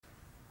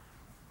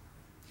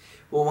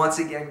Well, once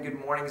again, good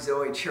morning,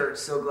 Zoe Church.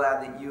 So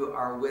glad that you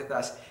are with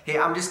us. Hey,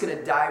 I'm just going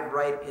to dive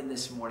right in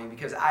this morning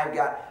because I've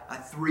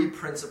got 3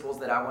 principles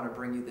that I want to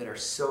bring you that are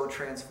so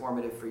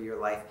transformative for your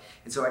life.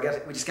 And so I guess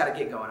we just got to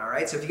get going, all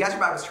right? So if you guys are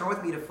Bibles, turn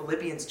with me to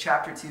Philippians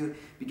chapter 2,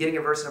 beginning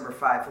of verse number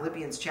 5.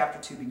 Philippians chapter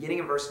 2, beginning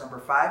of verse number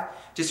 5.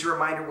 Just a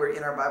reminder, we're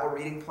in our Bible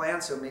reading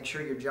plan, so make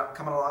sure you're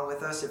coming along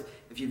with us.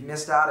 If you've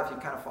missed out, if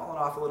you've kind of fallen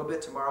off a little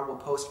bit, tomorrow we'll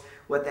post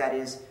what that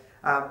is.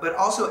 But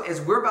also, as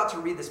we're about to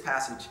read this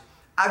passage,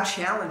 I've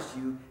challenged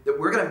you that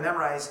we're going to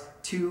memorize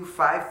 2,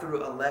 5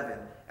 through 11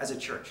 as a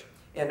church.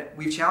 And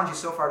we've challenged you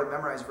so far to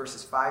memorize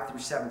verses 5 through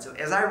 7. So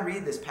as I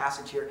read this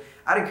passage here,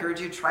 I'd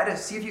encourage you to try to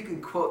see if you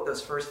can quote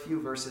those first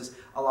few verses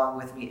along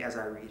with me as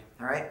I read.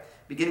 All right?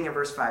 Beginning in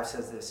verse 5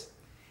 says this: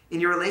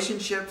 "In your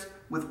relationships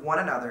with one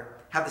another,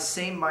 have the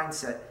same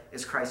mindset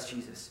as Christ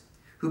Jesus,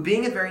 who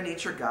being in very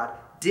nature God,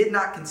 did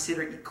not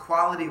consider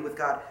equality with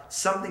God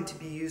something to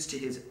be used to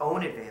his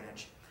own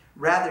advantage.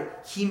 Rather,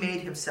 he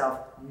made himself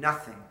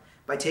nothing,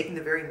 by taking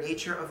the very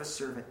nature of a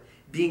servant,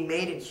 being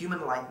made in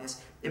human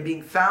likeness, and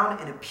being found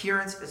in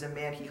appearance as a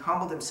man, he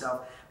humbled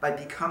himself by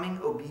becoming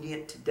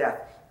obedient to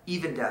death,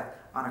 even death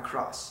on a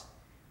cross.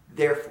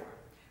 Therefore,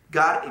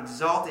 God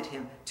exalted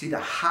him to the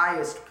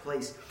highest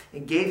place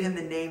and gave him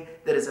the name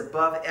that is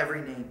above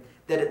every name,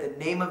 that at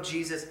the name of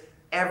Jesus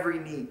every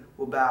knee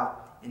will bow,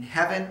 in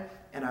heaven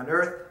and on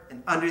earth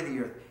and under the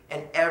earth,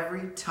 and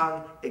every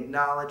tongue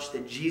acknowledge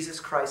that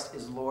Jesus Christ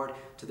is Lord,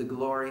 to the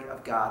glory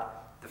of God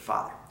the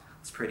Father."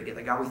 Let's pray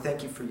together. God, we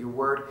thank you for your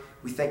word.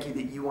 We thank you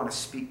that you want to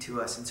speak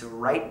to us. And so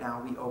right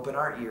now we open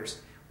our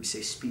ears. We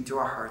say, speak to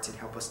our hearts and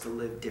help us to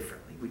live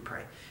differently. We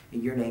pray.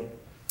 In your name,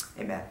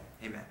 amen.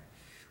 Amen.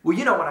 Well,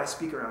 you know, when I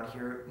speak around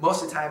here,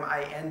 most of the time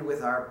I end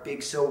with our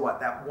big so what,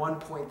 that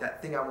one point,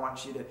 that thing I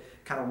want you to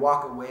kind of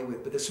walk away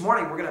with. But this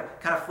morning we're going to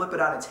kind of flip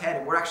it on its head,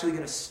 and we're actually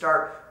going to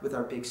start with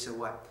our big so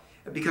what.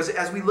 Because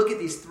as we look at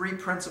these 3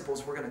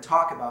 principles we're going to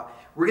talk about,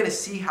 we're going to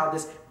see how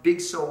this big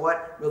so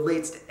what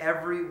relates to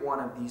every one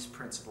of these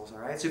principles, all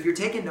right? So if you're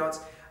taking notes,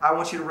 I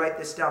want you to write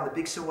this down. The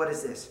big so what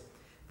is this: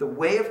 the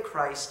way of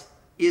Christ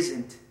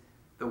isn't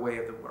the way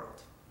of the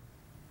world.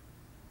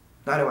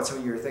 Now I know what some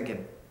of you are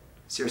thinking.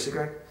 Seriously,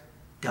 Greg?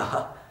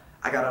 Duh,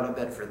 I got out of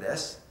bed for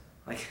this.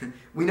 Like,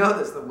 we know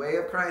this. The way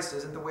of Christ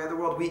isn't the way of the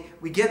world.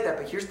 We get that,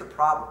 but here's the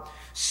problem.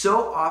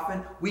 So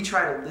often, we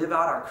try to live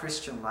out our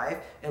Christian life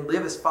and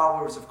live as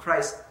followers of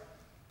Christ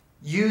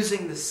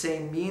using the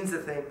same means,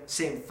 the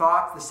same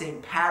thoughts, the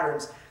same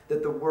patterns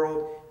that the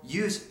world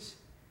uses.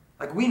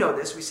 Like, we know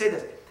this. We say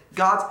this.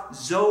 God's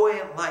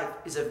Zoe life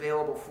is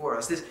available for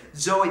us. This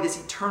Zoe,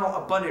 this eternal,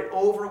 abundant,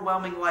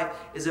 overwhelming life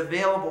is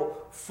available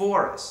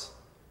for us.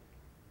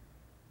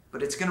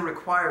 But it's going to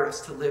require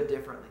us to live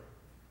differently.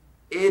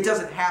 It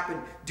doesn't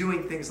happen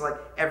doing things like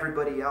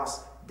everybody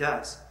else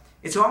does.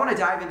 And so I want to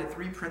dive into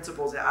 3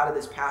 principles out of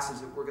this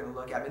passage that we're going to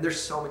look at. I mean, there's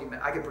so many.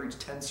 I could preach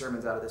 10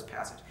 sermons out of this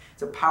passage.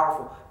 It's a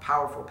powerful,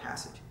 powerful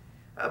passage.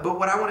 But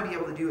what I want to be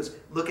able to do is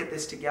look at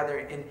this together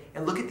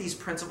and look at these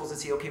principles and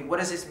see, okay, what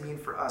does this mean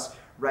for us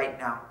right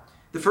now?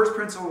 The first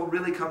principle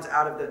really comes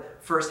out of the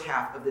first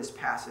half of this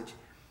passage.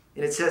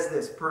 And it says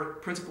this.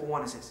 Principle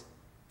 1 is this.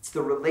 It's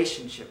the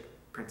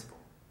relationship principle.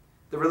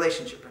 The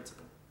relationship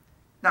principle.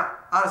 Now,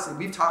 honestly,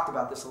 we've talked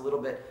about this a little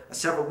bit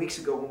several weeks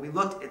ago when we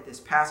looked at this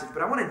passage,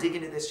 but I want to dig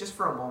into this just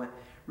for a moment,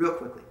 real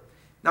quickly.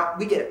 Now,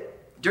 we get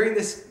it. During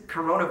this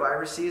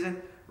coronavirus season,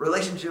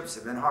 relationships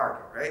have been hard,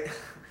 right?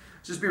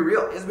 Just be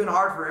real. It's been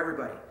hard for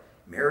everybody.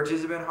 Marriages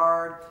have been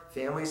hard.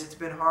 Families, it's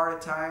been hard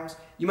at times.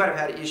 You might have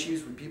had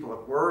issues with people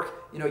at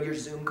work. You know, you're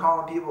Zoom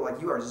calling people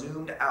like you are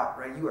zoomed out,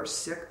 right? You are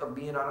sick of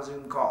being on a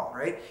Zoom call,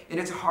 right?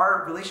 And it's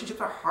hard. Relationships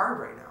are hard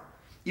right now.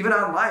 Even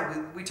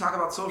online, we talk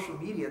about social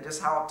media,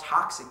 just how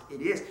toxic it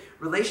is.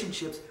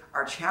 Relationships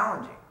are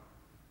challenging.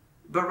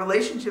 But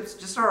relationships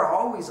just are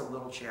always a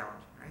little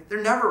challenging, right?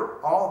 They're never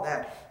all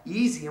that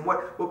easy. And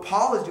what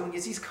Paul is doing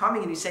is he's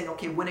coming and he's saying,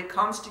 okay, when it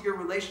comes to your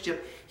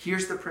relationship,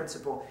 here's the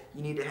principle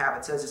you need to have.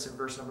 It says this in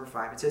verse number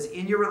 5. It says,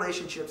 in your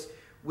relationships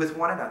with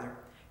one another,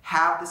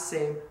 have the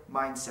same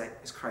mindset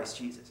as Christ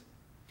Jesus.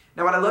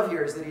 Now, what I love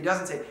here is that he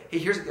doesn't say, hey,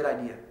 here's a good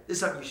idea. This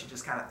is something you should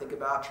just kind of think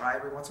about, try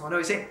every once in a while. No,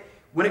 he's saying,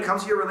 when it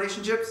comes to your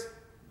relationships,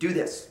 do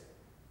this.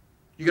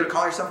 You're going to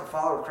call yourself a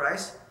follower of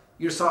Christ?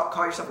 You're going to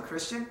call yourself a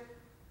Christian?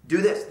 Do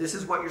this. This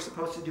is what you're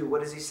supposed to do.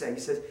 What does he say? He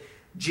says,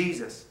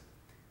 Jesus,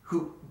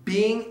 who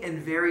being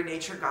in very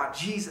nature God,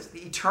 Jesus,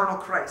 the eternal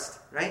Christ,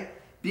 right?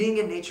 Being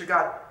in nature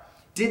God,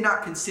 did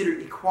not consider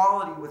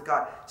equality with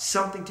God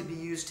something to be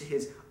used to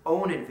his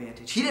own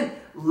advantage. He didn't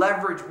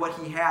leverage what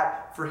he had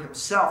for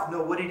himself.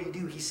 No, what did he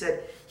do? He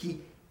said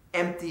he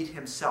emptied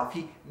himself.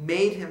 He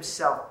made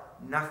himself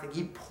nothing.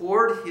 He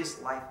poured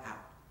his life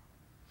out.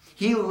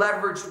 He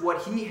leveraged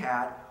what he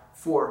had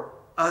for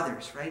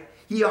others, right?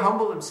 He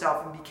humbled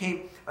himself and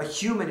became a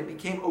human and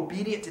became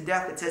obedient to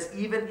death. It says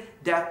even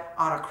death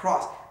on a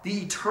cross.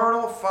 The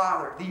eternal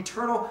Father, the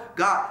eternal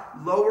God,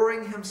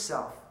 lowering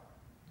himself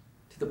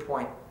to the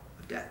point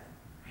of death.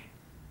 Right?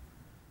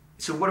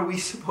 So what are we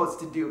supposed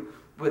to do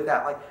with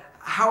that? Like,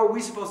 how are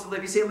we supposed to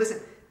live? He's saying, listen,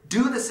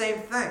 do the same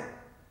thing.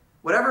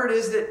 Whatever it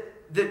is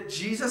that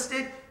Jesus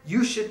did,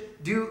 you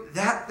should do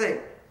that thing.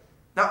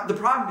 Now, the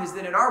problem is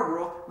that in our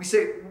world, we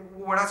say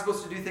we're not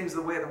supposed to do things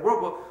the way of the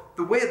world. Well,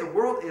 the way of the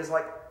world is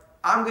like,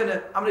 I'm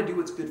gonna do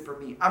what's good for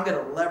me. I'm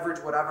gonna leverage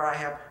whatever I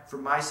have for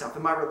myself.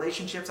 In my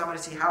relationships, I'm gonna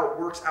see how it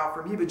works out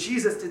for me. But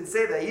Jesus didn't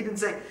say that. He didn't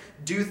say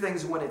do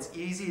things when it's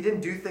easy. He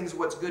didn't do things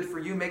what's good for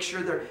you. Make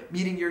sure they're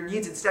meeting your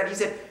needs. Instead, he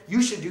said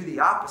you should do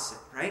the opposite,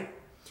 right?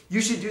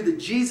 You should do the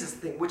Jesus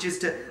thing, which is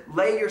to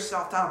lay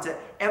yourself down, to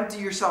empty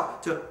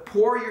yourself, to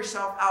pour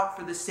yourself out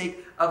for the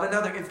sake of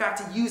another. In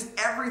fact, to use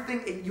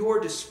everything at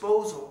your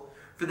disposal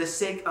for the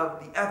sake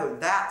of the other.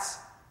 That's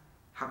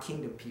how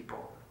kingdom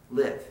people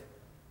live.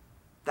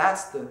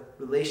 That's the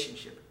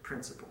relationship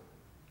principle.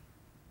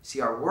 See,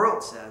 our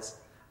world says,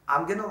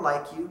 I'm going to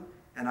like you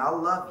and I'll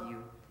love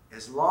you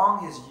as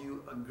long as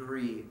you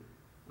agree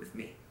with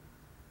me.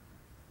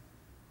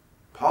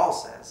 Paul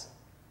says,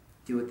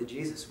 do it the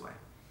Jesus way.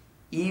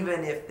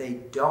 Even if they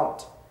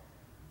don't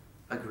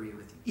agree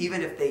with you,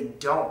 even if they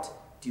don't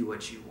do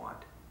what you want,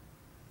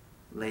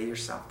 lay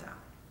yourself down.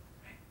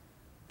 Right?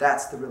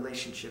 That's the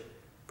relationship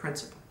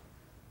principle.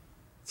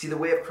 See, the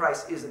way of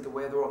Christ isn't the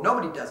way of the world.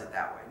 Nobody does it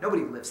that way.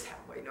 Nobody lives that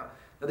way.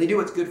 No, they do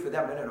what's good for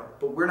them. No.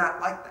 But we're not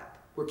like that.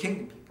 We're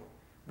kingdom people.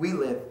 We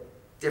live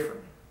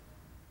differently.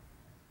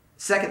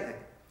 Second thing,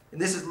 and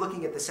this is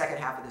looking at the second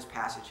half of this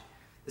passage.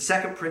 The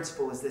second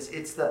principle is this.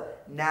 It's the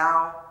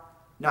now,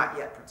 not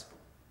yet principle.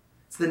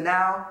 It's the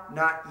now,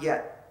 not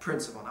yet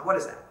principle. Now, what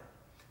is that?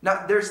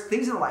 Now, there's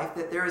things in life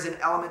that there is an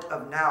element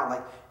of now,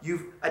 like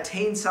you've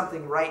attained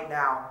something right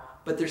now,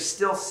 but there's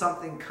still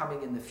something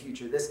coming in the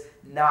future, this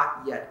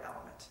not yet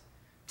element.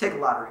 Take a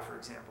lottery, for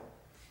example.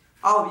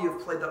 All of you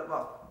have played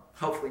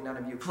hopefully none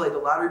of you have played the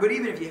lottery, but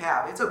even if you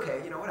have, it's okay,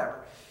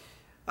 whatever.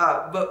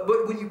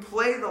 But when you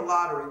play the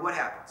lottery, what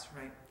happens,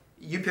 right?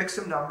 You pick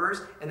some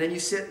numbers, and then you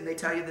sit and they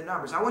tell you the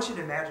numbers. I want you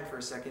to imagine for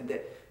a second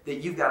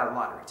that you've got a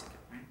lottery ticket,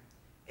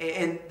 right?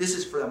 And this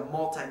is for a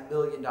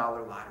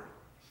multi-million-dollar lottery.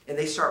 And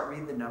they start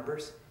reading the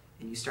numbers,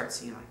 and you start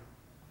seeing like,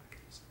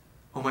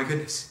 oh my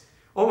goodness.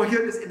 Oh my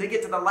goodness. And they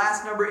get to the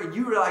last number, and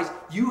you realize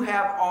you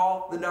have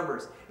all the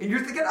numbers. And you're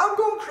thinking, I'm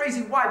going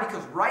crazy. Why?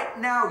 Because right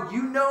now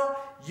you know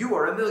you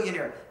are a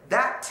millionaire.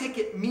 That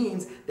ticket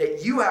means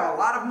that you have a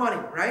lot of money,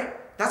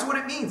 right? That's what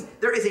it means.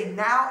 There is a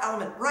now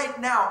element.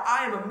 Right now,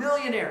 I am a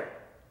millionaire.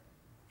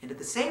 And at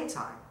the same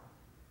time,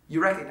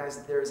 you recognize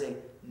that there is a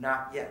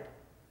not yet.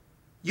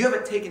 You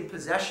haven't taken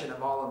possession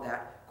of all of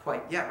that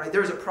quite yet, right?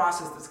 There's a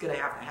process that's going to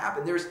have to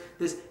happen. There's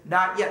this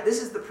not yet.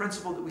 This is the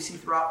principle that we see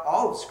throughout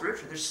all of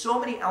Scripture. There's so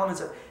many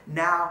elements of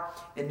now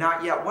and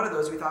not yet. One of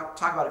those we talk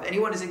about, if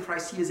anyone is in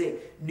Christ, he is a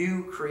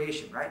new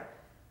creation, right?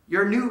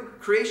 You're a new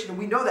creation, and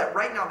we know that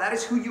right now. That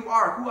is who you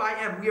are, who I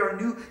am. We are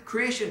a new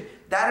creation.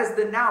 That is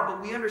the now,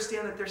 but we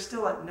understand that there's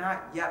still a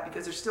not yet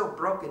because there's still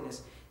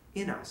brokenness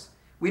in us.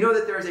 We know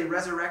that there is a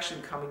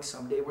resurrection coming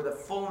someday where the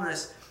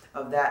fullness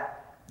of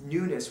that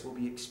newness will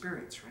be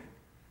experienced, right?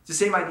 It's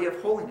the same idea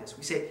of holiness.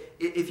 We say,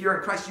 if you're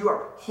in Christ, you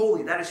are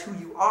holy. That is who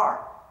you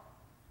are.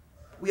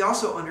 We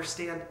also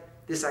understand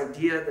this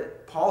idea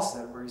that Paul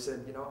said, where he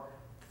said, the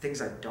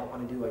things I don't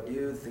want to do, I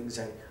do. The things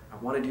I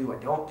want to do, I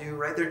don't do,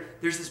 right?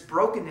 There's this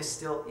brokenness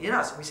still in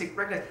us. And we say,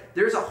 recognize,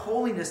 there's a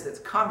holiness that's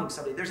coming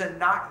someday. There's a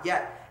not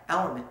yet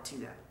element to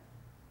that.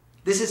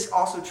 This is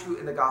also true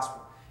in the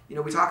gospel.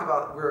 We talk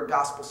about we're a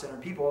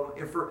gospel-centered people.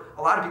 And for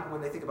a lot of people,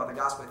 when they think about the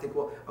gospel, they think,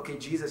 well, okay,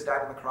 Jesus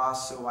died on the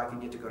cross so I can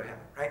get to go to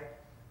heaven, right?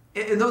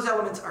 And those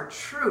elements are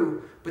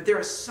true, but there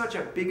is such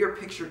a bigger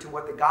picture to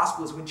what the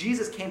gospel is. When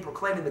Jesus came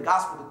proclaiming the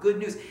gospel, the good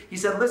news, he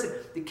said, listen,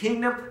 the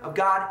kingdom of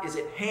God is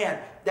at hand.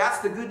 That's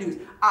the good news.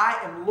 I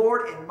am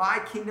Lord and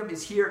my kingdom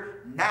is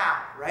here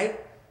now,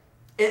 right?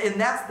 And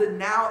that's the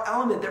now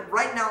element that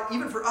right now,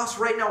 even for us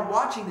right now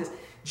watching this,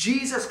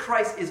 Jesus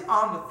Christ is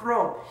on the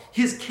throne.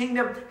 His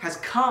kingdom has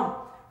come,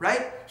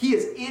 right? He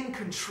is in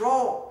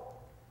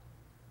control.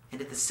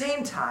 And at the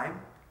same time,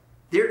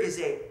 there is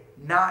a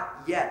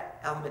not yet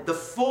element. The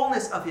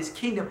fullness of his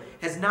kingdom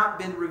has not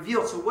been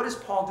revealed. So what is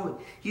Paul doing?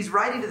 He's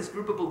writing to this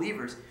group of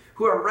believers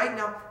who are right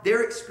now,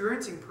 they're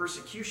experiencing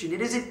persecution.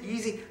 It isn't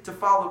easy to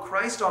follow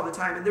Christ all the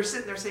time. And they're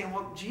sitting there saying,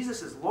 well,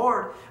 Jesus is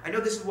Lord. I know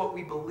this is what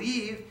we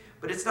believe,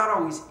 but it's not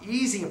always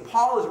easy. And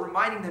Paul is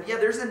reminding them,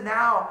 there's a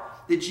now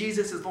that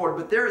Jesus is Lord,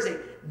 but there is a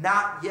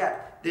not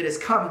yet that is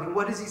coming. And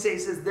what does he say? He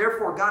says,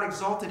 therefore God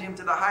exalted him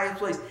to the highest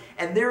place.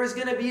 And there is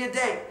going to be a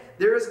day.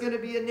 There is going to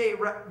be a day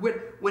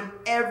when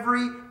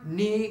every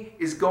knee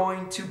is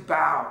going to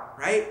bow,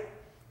 right?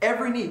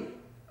 Every knee.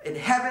 In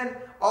heaven,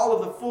 all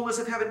of the fullness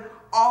of heaven,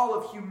 all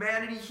of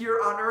humanity here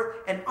on earth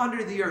and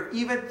under the earth,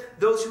 even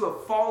those who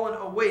have fallen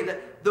away,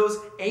 those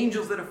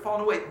angels that have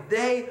fallen away,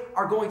 they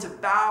are going to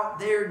bow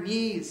their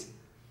knees.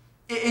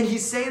 And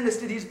he's saying this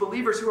to these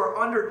believers who are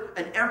under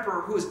an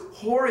emperor who is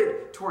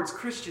horrid towards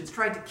Christians,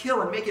 trying to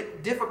kill and make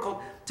it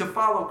difficult to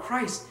follow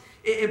Christ.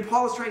 And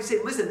Paul is trying to say,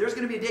 listen, there's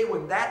going to be a day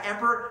when that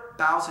emperor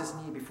bows his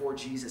knee before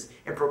Jesus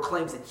and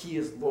proclaims that he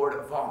is Lord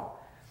of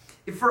all.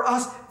 If for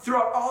us,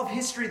 throughout all of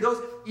history,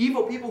 those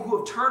evil people who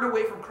have turned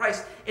away from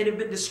Christ and have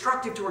been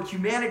destructive toward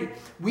humanity,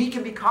 we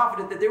can be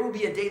confident that there will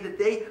be a day that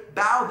they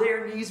bow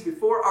their knees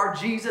before our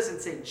Jesus and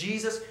say,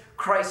 Jesus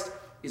Christ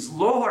is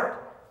Lord.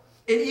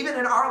 And even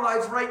in our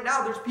lives right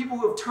now, there's people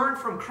who have turned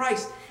from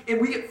Christ, and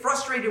we get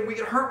frustrated and we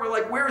get hurt. We're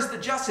like, where is the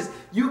justice?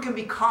 You can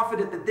be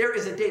confident that there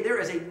is a day, there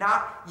is a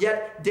not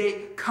yet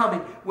day coming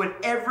when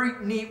every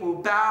knee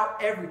will bow,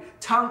 every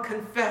tongue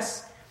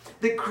confess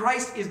that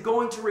Christ is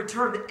going to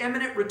return, the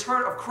imminent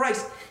return of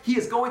Christ. He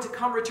is going to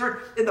come return,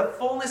 and the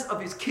fullness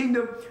of his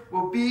kingdom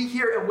will be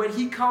here. And when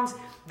he comes,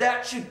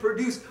 that should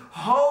produce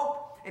hope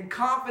and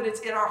confidence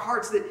in our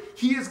hearts that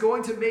he is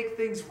going to make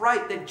things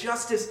right, that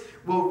justice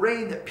will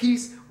reign, that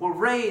peace will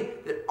reign,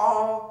 that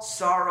all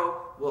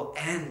sorrow will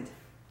end.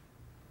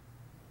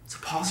 So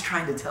Paul's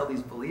trying to tell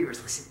these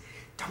believers, listen,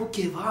 don't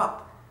give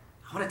up.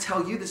 I want to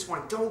tell you this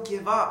morning, don't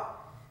give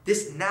up.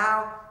 This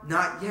now,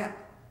 not yet.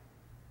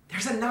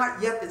 There's a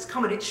not yet that's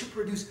coming. It should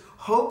produce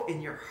hope in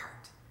your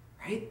heart,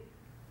 right?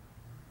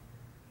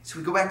 So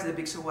we go back to the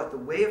big so what? The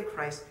way of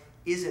Christ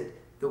isn't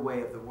the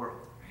way of the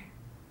world, right?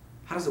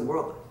 How does the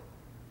world live?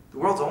 The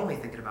world's only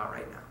thinking about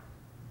right now.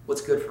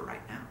 What's good for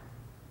right now?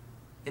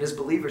 And as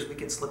believers, we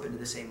can slip into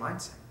the same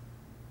mindset.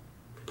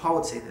 But Paul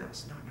would say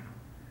this, no.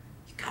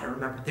 You got to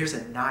remember, there's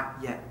a not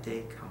yet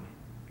day coming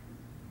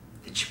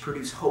that should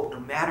produce hope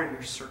no matter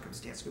your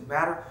circumstance, no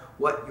matter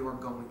what you're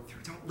going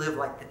through. Don't live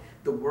like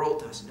the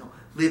world does. No,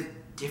 live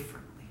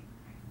differently.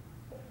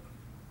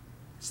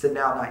 It's the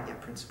now, not yet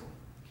principle.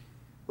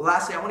 Well,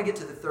 lastly, I want to get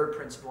to the third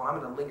principle. I'm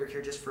going to linger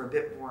here just for a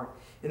bit more.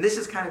 And this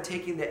is kind of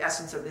taking the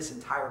essence of this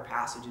entire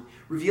passage and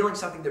revealing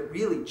something that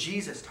really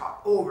Jesus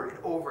taught over and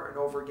over and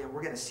over again.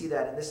 We're going to see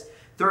that. And this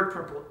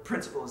third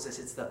principle is this.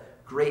 It's the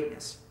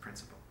greatness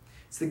principle.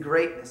 It's the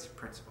greatness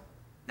principle.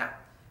 Now,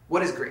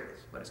 what is greatness?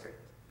 What is greatness?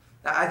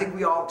 Now, I think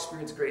we all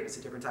experience greatness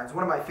at different times.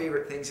 One of my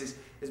favorite things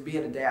is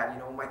being a dad. You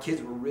know, when my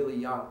kids were really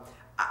young,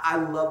 I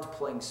loved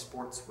playing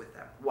sports with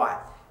them. Why?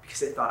 Because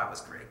they thought I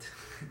was great.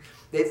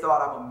 They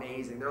thought I'm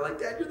amazing. They're like,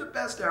 Dad, you're the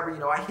best ever. You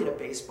know, I hit a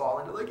baseball,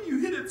 and they're like, you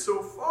hit it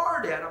so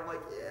far, Dad. I'm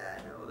like, yeah,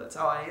 I know. That's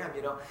how I am.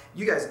 You know,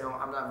 you guys know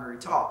I'm not very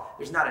tall.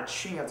 There's not a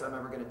chance I'm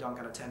ever going to dunk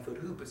on a 10-foot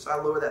hoop. So I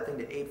lower that thing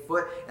to 8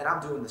 foot, and I'm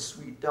doing the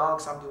sweet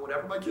dunks. I'm doing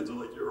whatever. My kids are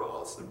like, you're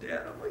awesome,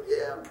 Dad. I'm like,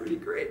 yeah, I'm pretty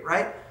great,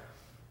 right?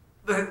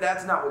 But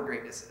that's not what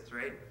greatness is,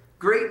 right?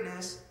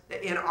 Greatness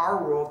in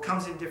our world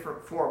comes in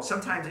different forms.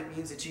 Sometimes it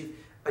means that you've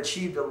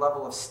achieved a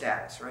level of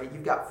status, right?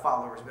 You've got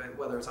followers,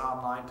 whether it's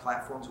online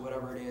platforms,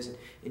 whatever it is,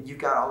 and you've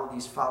got all of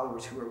these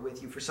followers who are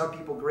with you. For some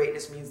people,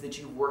 greatness means that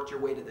you've worked your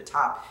way to the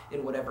top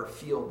in whatever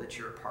field that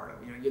you're a part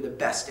of. You know, you're the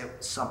best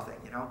at something,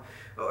 you know?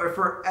 Or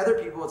for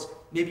other people, it's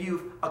maybe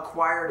you've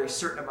acquired a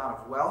certain amount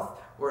of wealth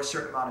or a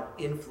certain amount of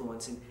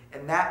influence,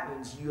 and that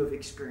means you have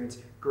experienced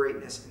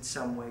greatness in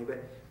some way.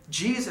 But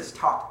Jesus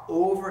talked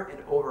over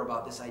and over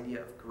about this idea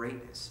of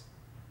greatness.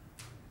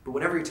 But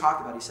whenever he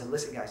talked about it, he said,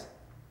 listen, guys,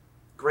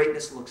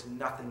 greatness looks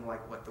nothing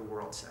like what the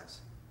world says.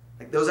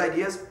 Like those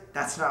ideas,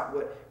 that's not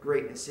what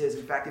greatness is.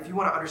 In fact, if you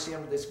want to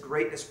understand this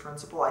greatness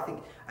principle, I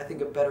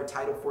think a better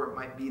title for it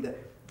might be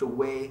the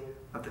way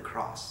of the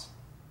cross.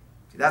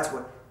 See, that's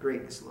what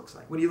greatness looks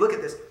like. When you look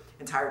at this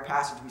entire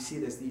passage, we see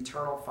this, the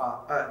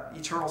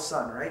eternal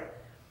Son, right?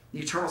 The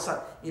eternal Son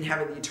in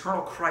heaven, the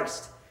eternal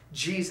Christ,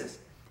 Jesus,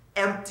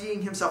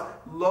 emptying himself,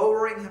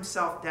 lowering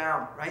himself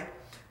down, right?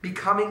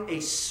 Becoming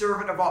a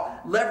servant of all,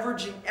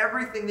 leveraging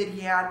everything that he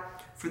had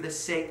for the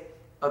sake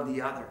of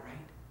the other,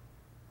 right?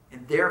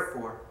 And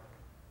therefore,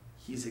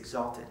 he's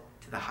exalted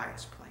to the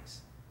highest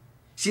place.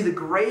 See, the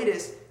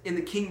greatest in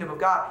the kingdom of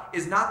God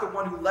is not the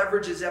one who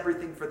leverages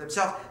everything for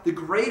themselves. The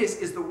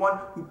greatest is the one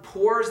who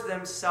pours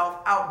themselves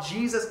out.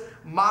 Jesus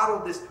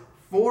modeled this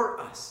for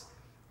us.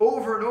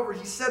 Over and over,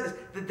 he said this,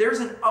 that there's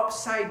an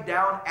upside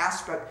down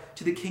aspect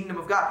to the kingdom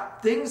of God.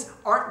 Things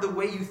aren't the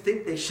way you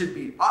think they should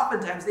be.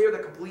 Oftentimes, they are the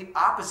complete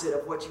opposite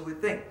of what you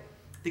would think.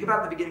 Think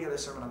about the beginning of the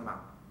Sermon on the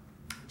Mount.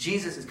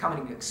 Jesus is coming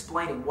and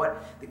explaining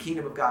what the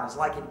kingdom of God is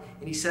like. And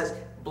he says,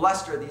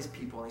 blessed are these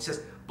people. And he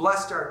says,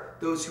 blessed are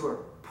those who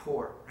are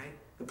poor, right?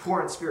 The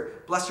poor in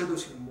spirit. Blessed are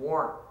those who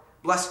mourn.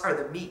 Blessed are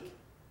the meek.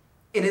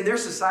 And in their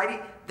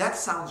society, that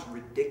sounds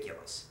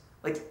ridiculous.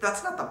 Like,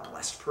 that's not the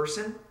blessed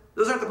person.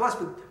 Those aren't the blessed,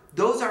 but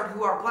those are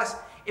who are blessed.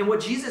 And what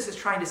Jesus is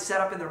trying to set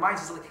up in their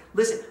minds is like,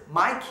 listen,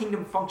 my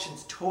kingdom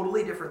functions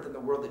totally different than the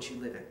world that you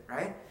live in,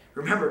 right?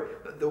 Remember,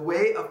 the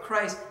way of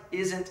Christ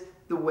isn't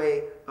the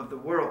way of the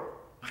world.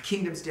 My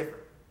kingdom's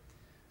different.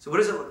 So what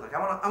does it look like?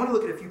 I want to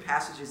look at a few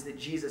passages that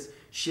Jesus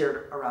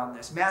shared around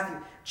this. Matthew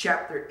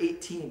chapter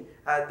 18,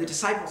 the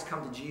disciples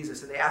come to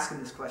Jesus and they ask him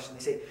this question.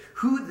 They say,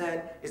 who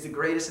then is the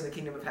greatest in the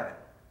kingdom of heaven?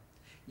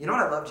 You know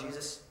what I love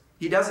Jesus?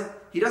 He doesn't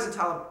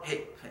tell them,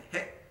 hey,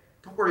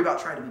 don't worry about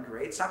trying to be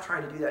great. Stop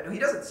trying to do that. No, he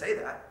doesn't say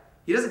that.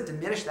 He doesn't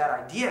diminish that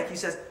idea. He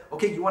says,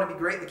 okay, you want to be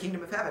great in the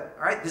kingdom of heaven.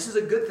 All right, this is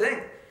a good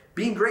thing.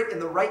 Being great in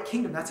the right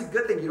kingdom, that's a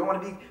good thing. You don't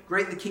want to be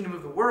great in the kingdom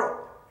of the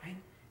world. Right?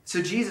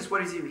 So Jesus,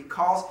 what does he do? He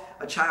calls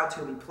a child to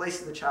him. He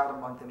places the child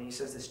among them. And he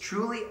says this,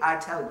 truly I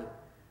tell you,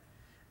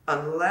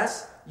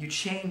 Unless you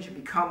change and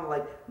become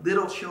like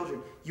little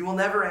children, you will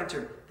never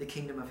enter the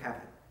kingdom of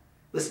heaven.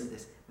 Listen to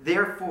this.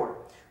 Therefore,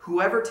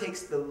 whoever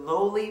takes the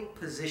lowly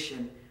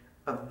position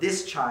of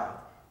this child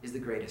is the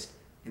greatest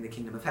in the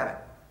kingdom of heaven.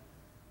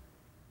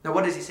 Now,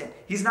 what is he saying?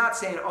 He's not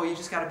saying, oh, you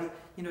just got to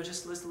be,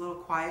 just a little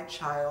quiet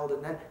child,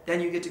 and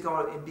then you get to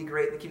go and be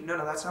great in the kingdom.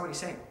 No, that's not what he's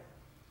saying.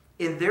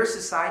 In their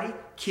society,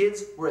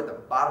 kids were at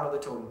the bottom of the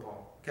totem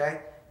pole,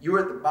 okay? You were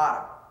at the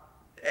bottom.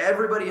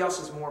 Everybody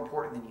else is more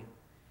important than you.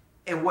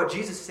 And what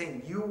Jesus is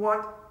saying, you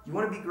want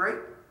to be great?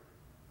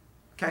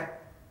 Okay,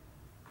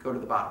 go to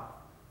the bottom.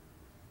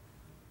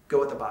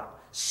 Go at the bottom.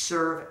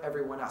 Serve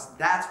everyone else.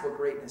 That's what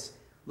greatness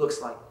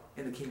looks like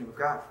in the kingdom of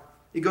God.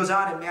 It goes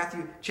on in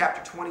Matthew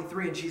chapter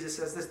 23, and Jesus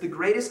says this, the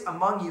greatest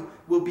among you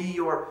will be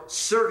your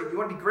servant. You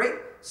want to be great?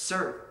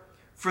 Serve.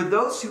 For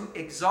those who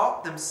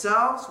exalt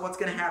themselves, what's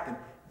going to happen?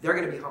 They're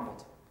going to be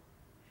humbled.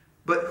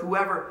 But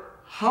whoever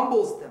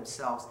humbles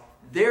themselves,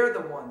 they're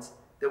the ones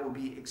that will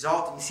be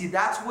exalted. You see,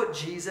 that's what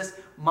Jesus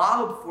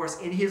modeled for us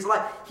in his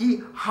life.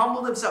 He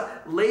humbled himself,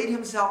 laid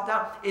himself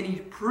down, and he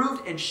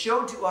proved and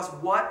showed to us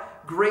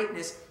what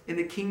greatness in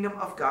the kingdom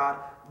of God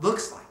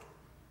looks like.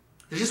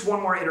 There's just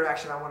one more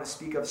interaction I want to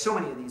speak of. So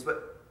many of these,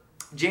 but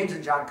James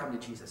and John come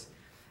to Jesus.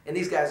 And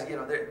these guys,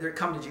 they're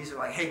coming to Jesus. They're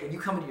like, hey, when you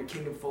come into your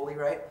kingdom fully,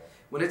 right?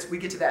 When we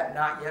get to that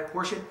not yet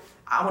portion,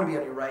 I want to be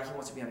on your right. He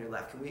wants to be on your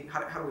left. How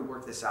do we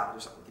work this out?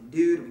 Is there something we can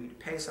do? Do we need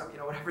to pay something?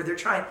 Whatever. They're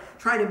trying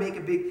to make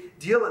a big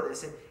deal of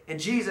this. And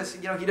Jesus,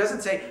 he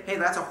doesn't say, hey,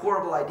 that's a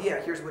horrible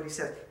idea. Here's what he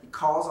says. He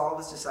calls all of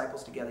his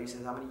disciples together. He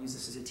says, I'm going to use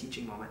this as a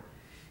teaching moment.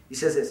 He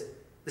says this,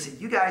 listen,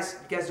 you guys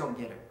don't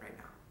get it right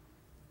now.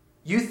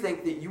 You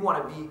think that you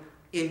want to be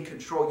in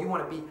control. You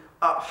want to be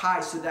up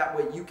high so that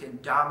way you can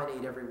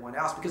dominate everyone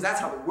else, because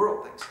that's how the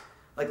world thinks.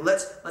 Like,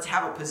 let's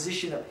have a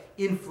position of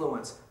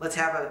influence. Let's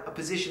have a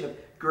position of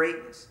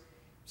greatness.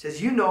 It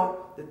says, you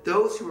know that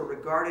those who are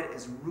regarded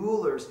as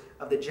rulers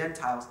of the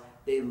Gentiles,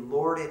 they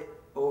lord it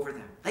over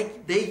them.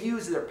 They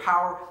use their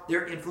power,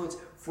 their influence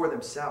for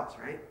themselves,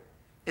 right?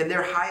 And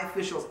their high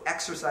officials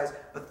exercise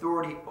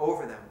authority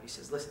over them. He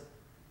says, listen,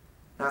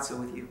 not so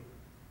with you.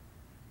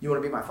 You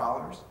want to be my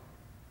followers?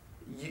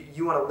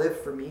 You want to live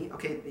for me?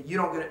 Okay,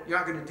 you're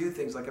not going to do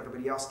things like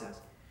everybody else does.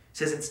 It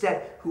says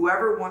instead,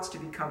 whoever wants to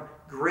become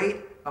great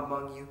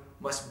among you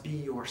must be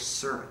your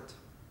servant.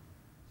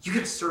 You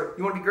got to serve.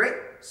 You want to be great?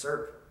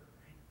 Serve.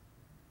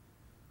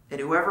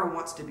 And whoever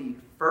wants to be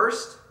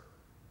first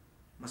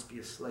must be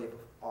a slave of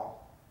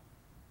all.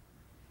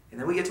 And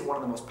then we get to one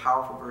of the most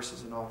powerful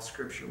verses in all of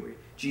Scripture where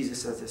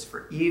Jesus says this,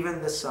 for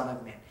even the Son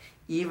of Man,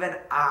 even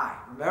I,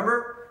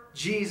 remember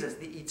Jesus,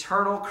 the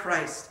eternal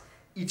Christ,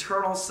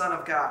 eternal Son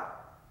of God.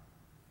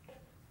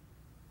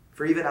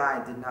 For even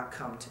I did not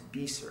come to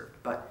be served,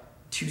 but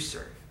to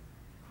serve,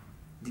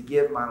 to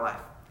give my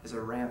life as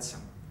a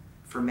ransom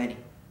for many.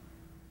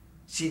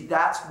 See,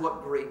 that's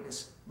what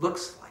greatness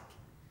looks like.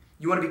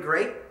 You want to be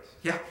great?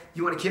 Yeah.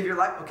 You want to give your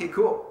life? Okay,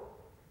 cool.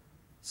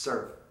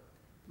 Serve.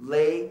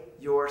 Lay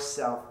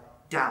yourself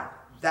down.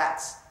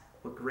 That's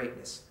what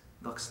greatness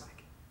looks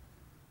like.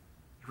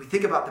 If we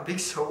think about the big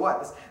so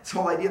what, this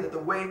whole idea that the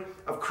way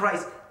of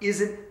Christ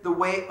isn't the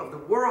way of the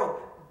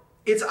world,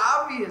 it's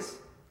obvious.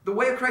 The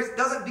way of Christ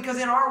doesn't,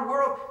 because in our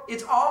world,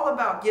 it's all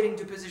about getting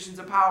to positions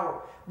of power.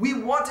 We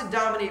want to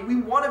dominate. We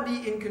want to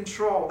be in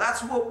control.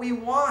 That's what we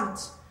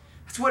want.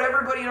 That's what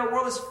everybody in our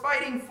world is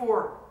fighting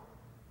for.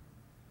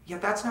 Yet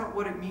that's not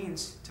what it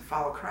means to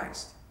follow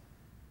Christ.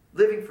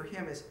 Living for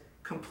him is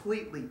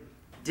completely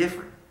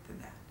different than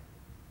that.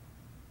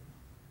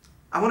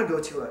 I want to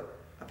go to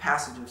a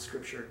passage of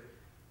Scripture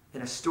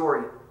in a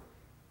story,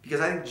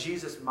 because I think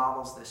Jesus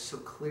models this so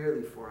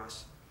clearly for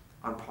us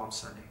on Palm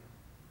Sunday.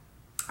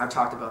 I've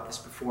talked about this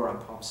before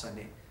on Palm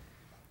Sunday.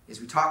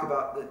 As we talk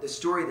about the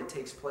story that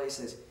takes place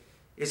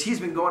as he's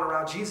been going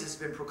around, Jesus has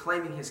been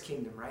proclaiming his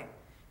kingdom, right?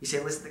 He's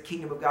saying, listen, the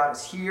kingdom of God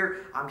is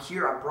here. I'm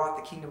here. I brought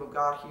the kingdom of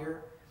God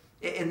here.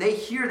 And they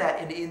hear that,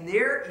 and in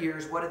their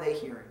ears, what are they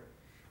hearing?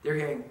 They're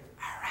hearing,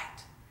 all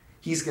right,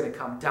 he's going to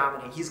come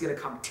dominate. He's going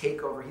to come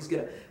take over. He's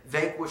going to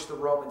vanquish the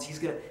Romans. He's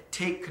going to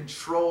take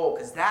control,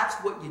 because that's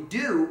what you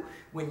do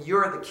when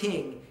you're the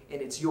king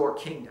and it's your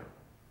kingdom.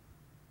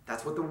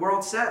 That's what the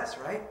world says,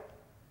 right?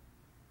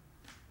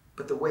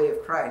 But the way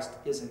of Christ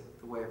isn't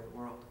the way of the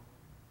world.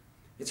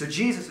 And so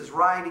Jesus is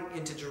riding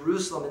into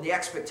Jerusalem, and the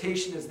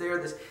expectation is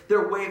there.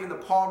 They're waving the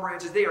palm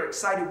branches. They are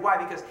excited. Why?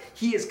 Because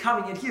he is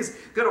coming, and he is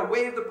going to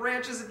wave the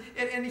branches,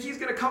 and he's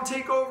going to come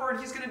take over, and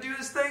he's going to do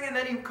this thing. And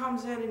then he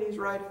comes in, and he's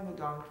riding the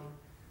donkey.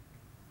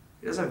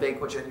 He doesn't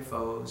vanquish any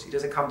foes. He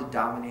doesn't come to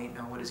dominate.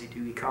 No, what does he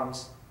do? He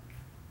comes,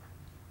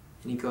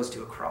 and he goes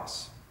to a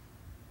cross,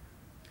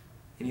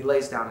 and he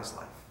lays down his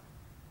life.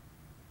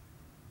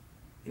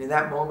 And in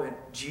that moment,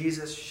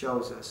 Jesus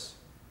shows us,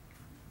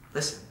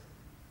 listen,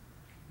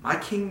 my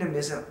kingdom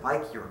isn't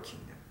like your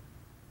kingdom.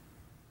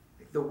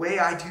 The way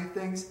I do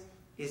things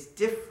is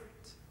different.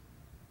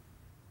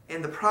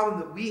 And the problem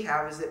that we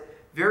have is that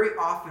very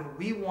often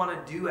we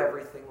want to do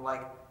everything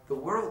like the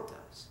world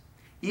does.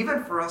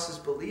 Even for us as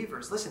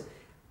believers. Listen,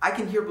 I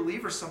can hear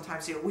believers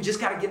sometimes say, we just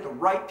got to get the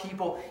right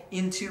people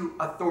into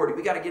authority.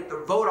 We got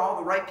to vote all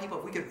the right people.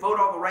 If we can vote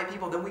all the right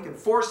people, then we can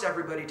force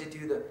everybody to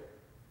do the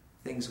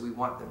things we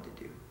want them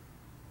to do.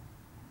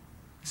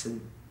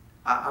 Listen,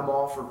 I'm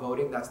all for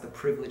voting. That's the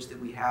privilege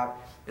that we have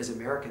as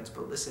Americans.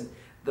 But listen,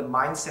 the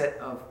mindset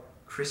of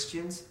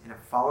Christians and of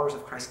followers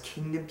of Christ,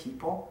 kingdom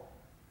people,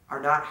 are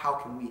not how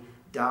can we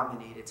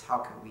dominate. It's how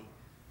can we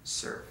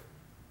serve.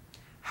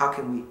 How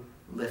can we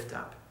lift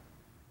up?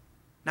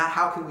 Not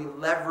how can we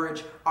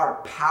leverage our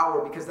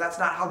power, because that's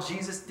not how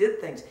Jesus did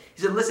things.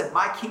 He said, listen,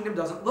 my kingdom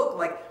doesn't look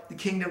like the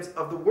kingdoms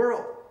of the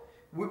world.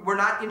 We're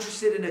not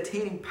interested in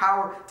attaining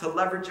power to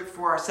leverage it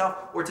for ourselves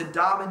or to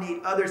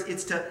dominate others.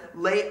 It's to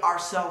lay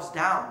ourselves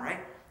down, right?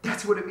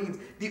 That's what it means.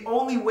 The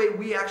only way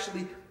we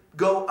actually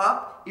go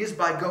up is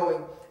by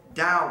going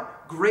down.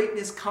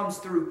 Greatness comes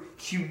through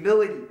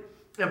humility.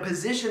 And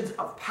positions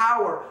of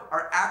power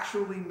are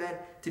actually meant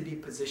to be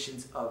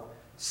positions of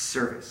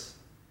service.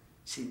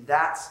 See,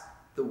 that's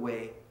the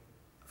way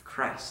of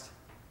Christ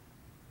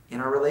in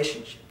our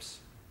relationships,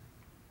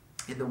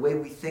 in the way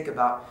we think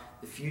about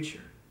the future,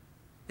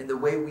 in the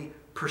way we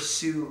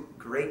pursue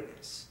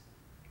greatness.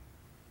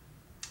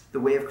 The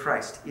way of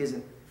Christ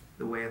isn't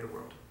the way of the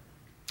world.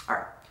 All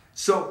right,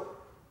 so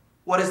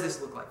what does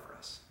this look like for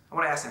us? I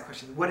want to ask that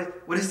question.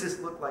 What does this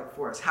look like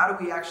for us? How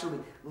do we actually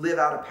live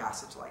out a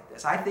passage like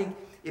this? I think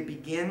it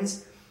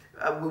begins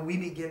when we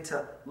begin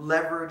to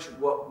leverage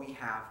what we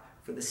have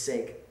for the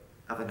sake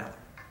of another.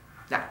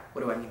 Now,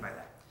 what do I mean by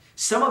that?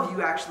 Some of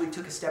you actually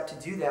took a step to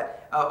do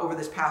that over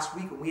this past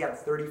week when we had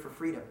 30 for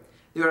Freedom.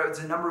 There was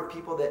a number of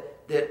people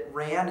that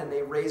ran and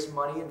they raised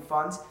money and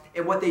funds.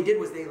 And what they did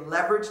was they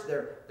leveraged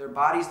their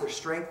bodies, their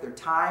strength, their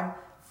time,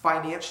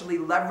 financially,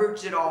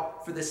 leveraged it all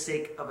for the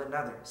sake of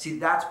another. See,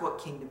 that's what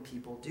kingdom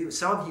people do.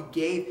 Some of you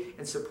gave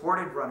and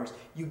supported runners.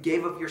 You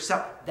gave of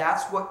yourself.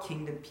 That's what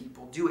kingdom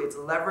people do. It's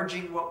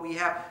leveraging what we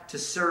have to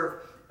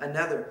serve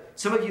another.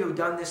 Some of you have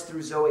done this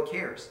through Zoe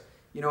Cares.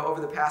 You know,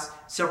 over the past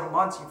several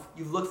months,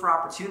 you've looked for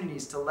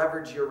opportunities to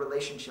leverage your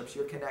relationships,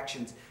 your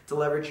connections, to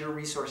leverage your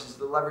resources,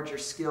 to leverage your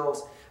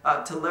skills,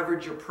 to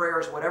leverage your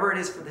prayers, whatever it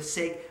is for the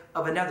sake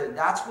of another.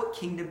 That's what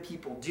kingdom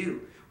people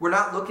do. We're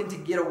not looking to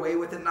get away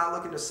with it, not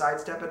looking to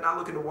sidestep it, not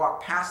looking to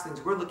walk past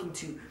things. We're looking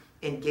to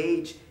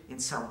engage in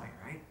some way,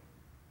 right?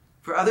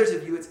 For others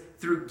of you, it's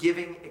through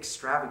giving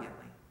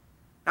extravagantly.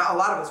 Now, a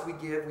lot of us, we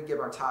give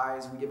our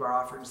tithes, we give our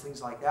offerings,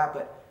 things like that,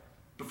 but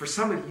for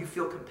some of you, you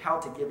feel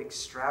compelled to give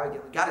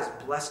extravagantly. God has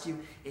blessed you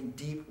in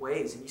deep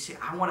ways. And you say,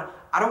 I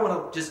don't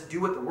want to just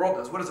do what the world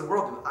does. What does the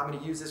world do? I'm going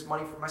to use this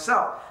money for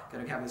myself. I'm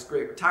going to have this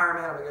great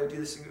retirement. I'm going to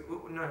do this.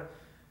 No.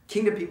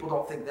 Kingdom people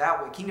don't think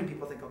that way. Kingdom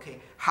people think,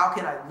 okay, how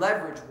can I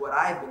leverage what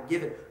I have been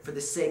given for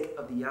the sake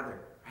of the other?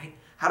 Right?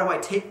 How do I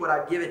take what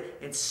I've given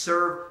and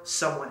serve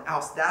someone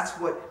else? That's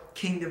what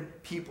kingdom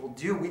people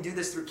do. We do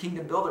this through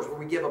Kingdom Builders, where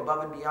we give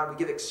above and beyond. We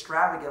give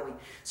extravagantly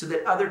so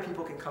that other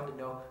people can come to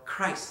know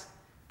Christ.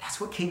 That's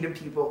what kingdom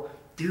people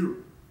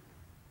do.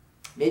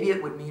 Maybe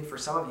it would mean for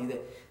some of you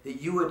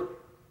that you would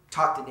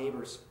talk to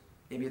neighbors.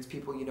 Maybe it's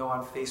people you know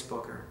on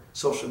Facebook or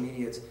social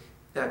media. It's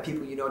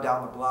people you know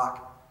down the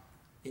block.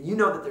 And you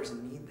know that there's a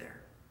need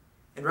there.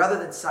 And rather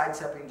than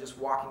sidestepping and just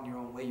walking your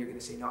own way, you're going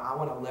to say, no, I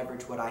want to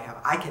leverage what I have.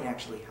 I can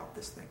actually help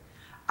this thing.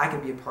 I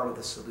can be a part of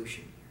the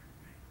solution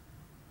here.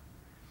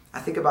 I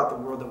think about the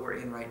world that we're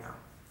in right now.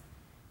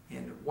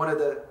 And one of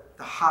the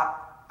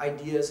hot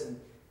ideas and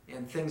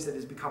things that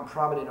has become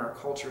prominent in our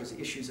culture is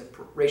issues of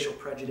racial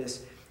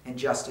prejudice and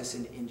justice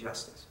and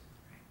injustice.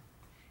 Right?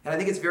 And I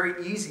think it's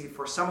very easy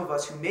for some of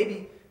us who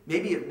maybe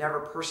have never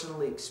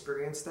personally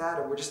experienced that,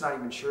 or we're just not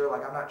even sure,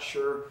 like I'm not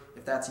sure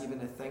if that's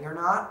even a thing or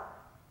not.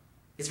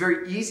 It's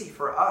very easy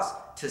for us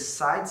to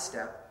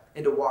sidestep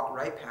and to walk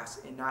right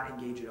past and not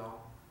engage at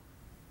all.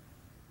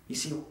 You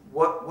see,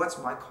 what's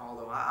my call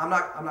though? I'm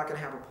not going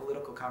to have a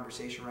political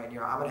conversation right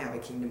now. I'm going to have a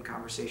kingdom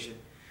conversation.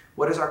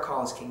 What is our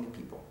call as kingdom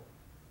people?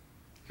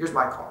 Here's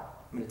my call.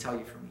 I'm going to tell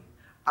you for me.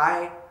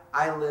 I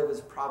live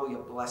as probably a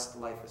blessed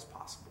life as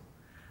possible.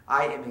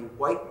 I am a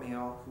white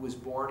male who was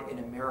born in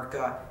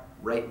America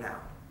right now.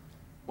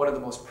 One of the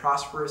most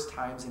prosperous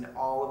times in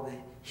all of the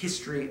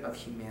history of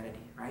humanity,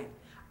 right?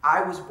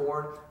 I was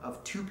born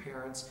of two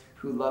parents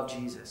who love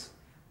Jesus.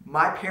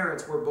 My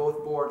parents were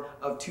both born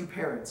of two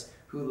parents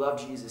who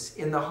love Jesus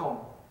in the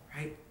home,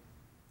 right?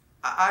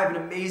 I have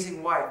an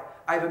amazing wife.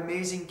 I have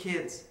amazing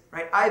kids,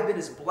 right? I've been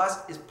as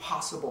blessed as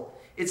possible.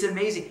 It's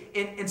amazing.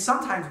 And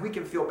sometimes we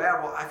can feel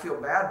bad. Well, I feel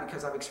bad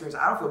because I've experienced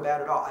it. I don't feel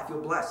bad at all. I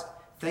feel blessed.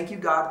 Thank you,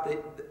 God,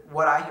 that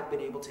what I have been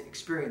able to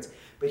experience.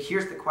 But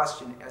here's the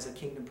question as a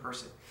kingdom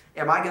person.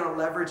 Am I going to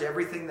leverage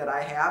everything that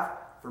I have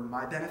for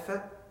my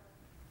benefit?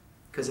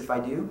 Because if I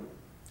do,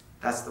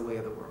 that's the way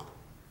of the world.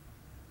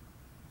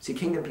 See,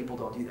 kingdom people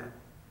don't do that.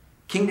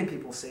 Kingdom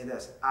people say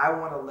this: I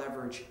want to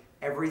leverage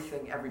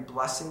everything, every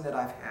blessing that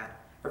I've had,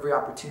 every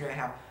opportunity I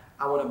have.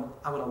 I want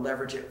to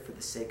leverage it for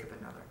the sake of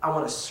another. I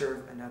want to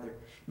serve another.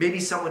 Maybe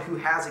someone who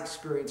has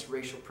experienced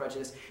racial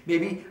prejudice.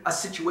 Maybe a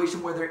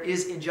situation where there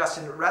is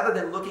injustice. Rather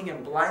than looking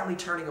and blindly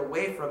turning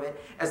away from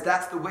it, as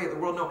that's the way of the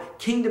world. No,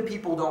 kingdom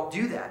people don't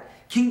do that.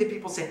 Kingdom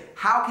people say,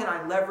 how can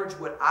I leverage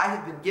what I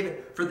have been given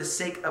for the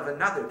sake of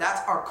another?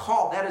 That's our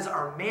call. That is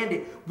our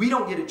mandate. We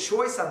don't get a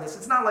choice on this.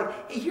 It's not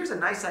like, hey, here's a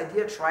nice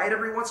idea. Try it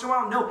every once in a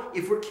while. No,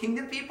 if we're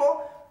kingdom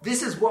people,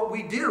 this is what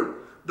we do.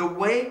 The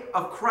way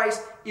of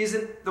Christ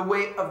isn't the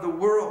way of the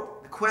world.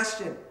 The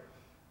question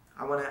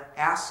I want to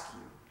ask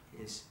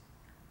you is,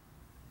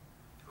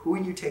 who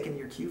are you taking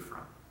your cue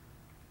from?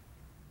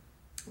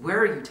 Where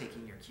are you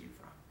taking your cue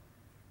from?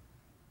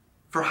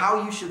 For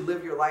how you should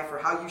live your life or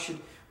how you should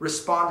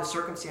respond to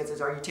circumstances,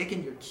 are you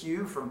taking your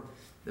cue from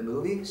the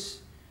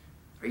movies?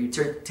 Are you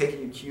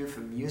taking your cue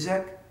from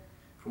music?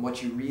 From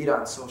what you read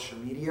on social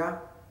media?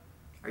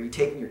 Are you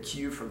taking your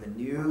cue from the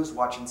news,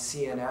 watching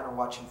CNN or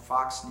watching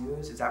Fox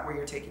News? Is that where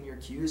you're taking your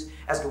cues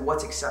as to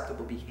what's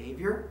acceptable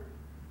behavior?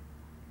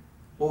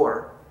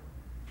 Or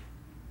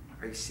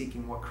are you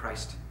seeking what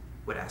Christ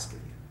would ask of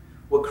you?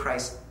 What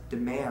Christ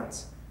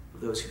demands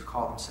of those who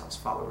call themselves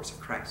followers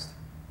of Christ?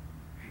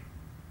 Right?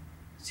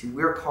 See,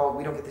 we're called,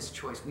 we don't get this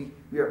choice.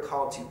 We are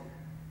called to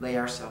lay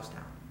ourselves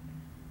down.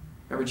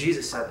 Remember,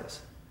 Jesus said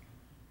this.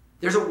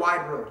 There's a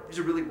wide road. There's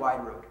a really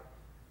wide road.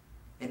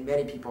 And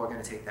many people are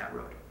going to take that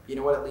road. You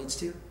know what it leads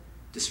to?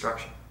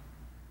 Destruction.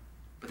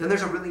 But then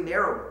there's a really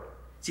narrow road.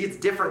 See, it's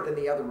different than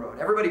the other road.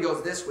 Everybody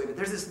goes this way, but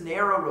there's this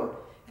narrow road.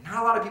 And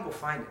not a lot of people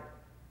find it.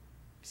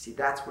 See,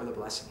 that's where the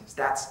blessing is.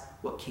 That's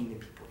what kingdom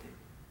people do.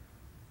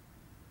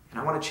 And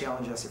I want to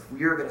challenge us, if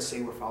we are going to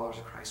say we're followers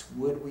of Christ,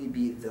 would we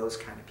be those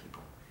kind of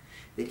people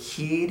that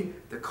heed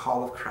the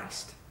call of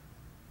Christ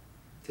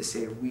to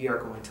say we are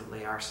going to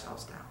lay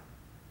ourselves down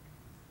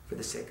for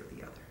the sake of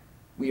the other.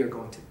 We are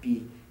going to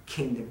be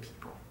kingdom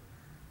people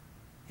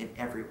in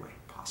every way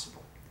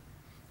possible.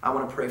 I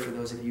want to pray for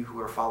those of you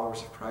who are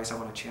followers of Christ. I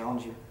want to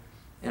challenge you.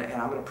 And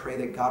I'm going to pray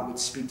that God would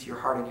speak to your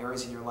heart in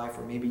areas in your life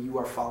where maybe you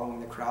are following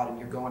the crowd and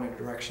you're going in a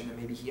direction that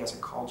maybe he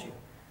hasn't called you.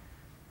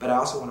 But I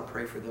also want to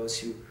pray for those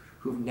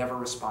who've never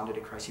responded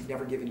to Christ. You've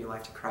never given your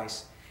life to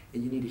Christ.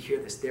 And you need to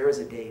hear this. There is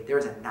a day. There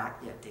is a not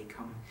yet day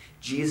coming.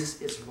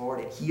 Jesus is Lord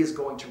and he is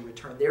going to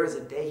return. There is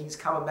a day he's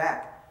coming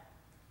back.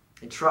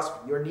 And trust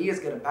me, your knee is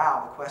going to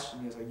bow. The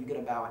question is, are you going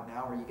to bow it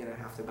now or are you going to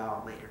have to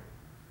bow it later?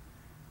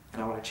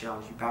 And I want to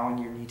challenge you. Bowing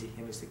your knee to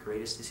him is the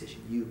greatest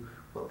decision you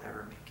will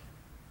ever make.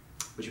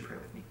 Would you pray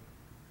with me?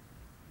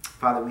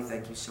 Father, we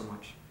thank you so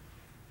much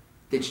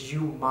that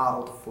you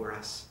modeled for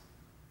us.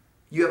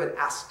 You haven't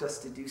asked us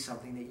to do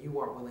something that you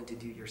weren't willing to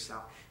do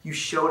yourself. You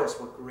showed us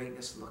what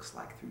greatness looks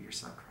like through your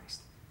Son,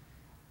 Christ.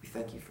 We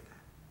thank you for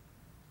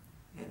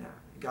that. And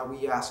God,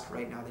 we ask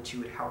right now that you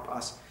would help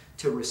us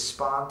to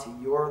respond to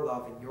your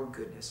love and your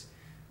goodness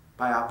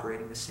by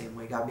operating the same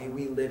way. God, may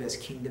we live as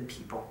kingdom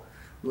people,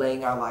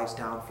 laying our lives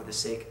down for the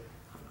sake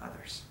of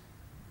others.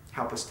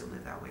 Help us to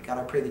live that way. God,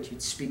 I pray that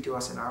you'd speak to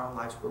us in our own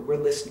lives where we're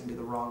listening to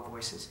the wrong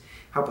voices.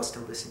 Help us to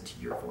listen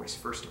to your voice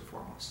first and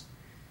foremost.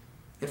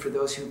 And for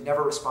those who've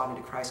never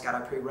responded to Christ, God, I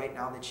pray right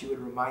now that you would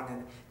remind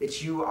them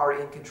that you are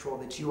in control,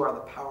 that you are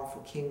the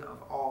powerful King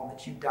of all, and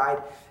that you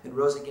died and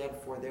rose again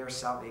for their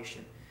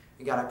salvation.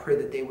 And God, I pray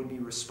that they would be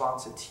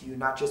responsive to you,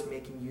 not just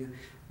making you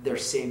their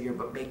Savior,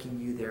 but making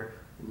you their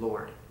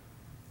Lord.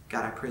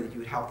 God, I pray that you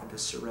would help them to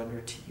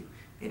surrender to you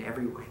in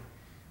every way.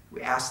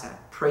 We ask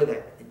that, pray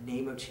that in the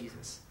name of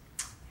Jesus.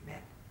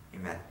 Amen.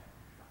 Amen.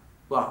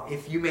 Well,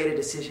 if you made a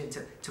decision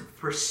to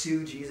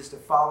pursue Jesus, to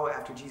follow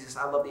after Jesus,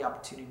 I'd love the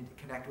opportunity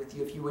to connect with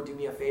you. If you would do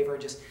me a favor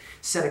and just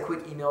send a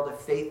quick email to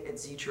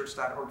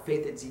faith@zchurch.org,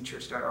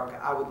 faith@zchurch.org.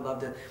 I would love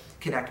to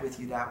connect with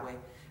you that way.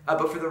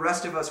 But for the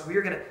rest of us, we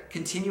are going to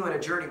continue on a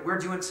journey. We're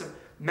doing some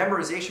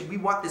memorization. We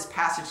want this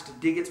passage to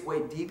dig its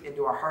way deep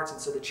into our hearts. And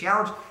so the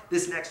challenge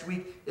this next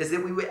week is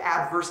that we would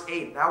add verse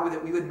 8. Now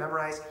that we would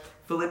memorize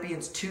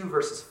Philippians 2,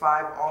 verses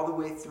 5, all the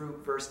way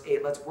through verse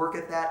 8. Let's work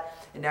at that.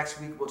 And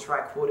next week, we'll try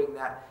quoting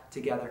that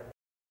together.